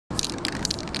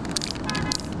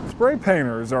Spray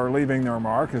painters are leaving their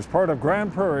mark as part of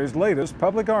Grand Prairie's latest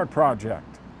public art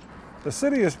project. The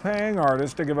city is paying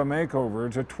artists to give a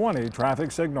makeover to 20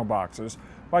 traffic signal boxes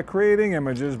by creating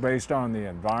images based on the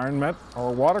environment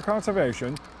or water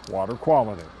conservation, water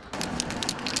quality.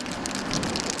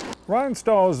 Ryan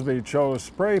Stallsby chose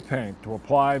spray paint to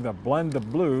apply the blend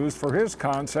of blues for his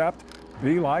concept,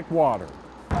 Be Like Water.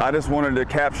 I just wanted to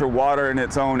capture water in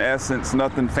its own essence,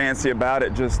 nothing fancy about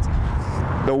it, just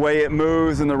the way it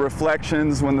moves and the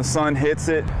reflections when the sun hits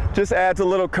it. Just adds a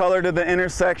little color to the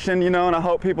intersection, and I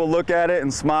hope people look at it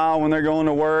and smile when they're going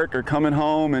to work or coming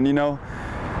home, and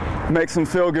makes them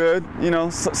feel good.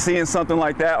 Seeing something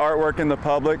like that artwork in the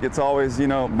public, it's always,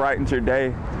 brightens your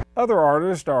day. Other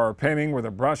artists are painting with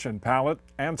a brush and palette,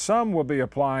 and some will be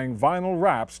applying vinyl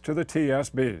wraps to the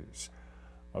TSBs.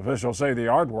 Officials say the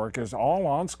artwork is all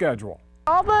on schedule.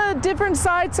 All the different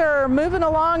sites are moving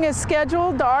along as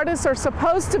scheduled. The artists are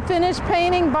supposed to finish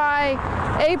painting by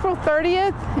April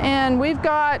 30th, and we've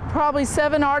got probably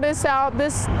 7 artists out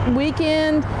this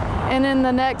weekend and in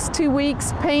the next 2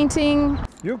 weeks painting.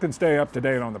 You can stay up to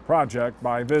date on the project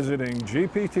by visiting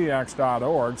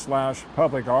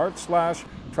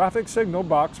gptx.org/publicart/traffic signal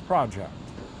box project.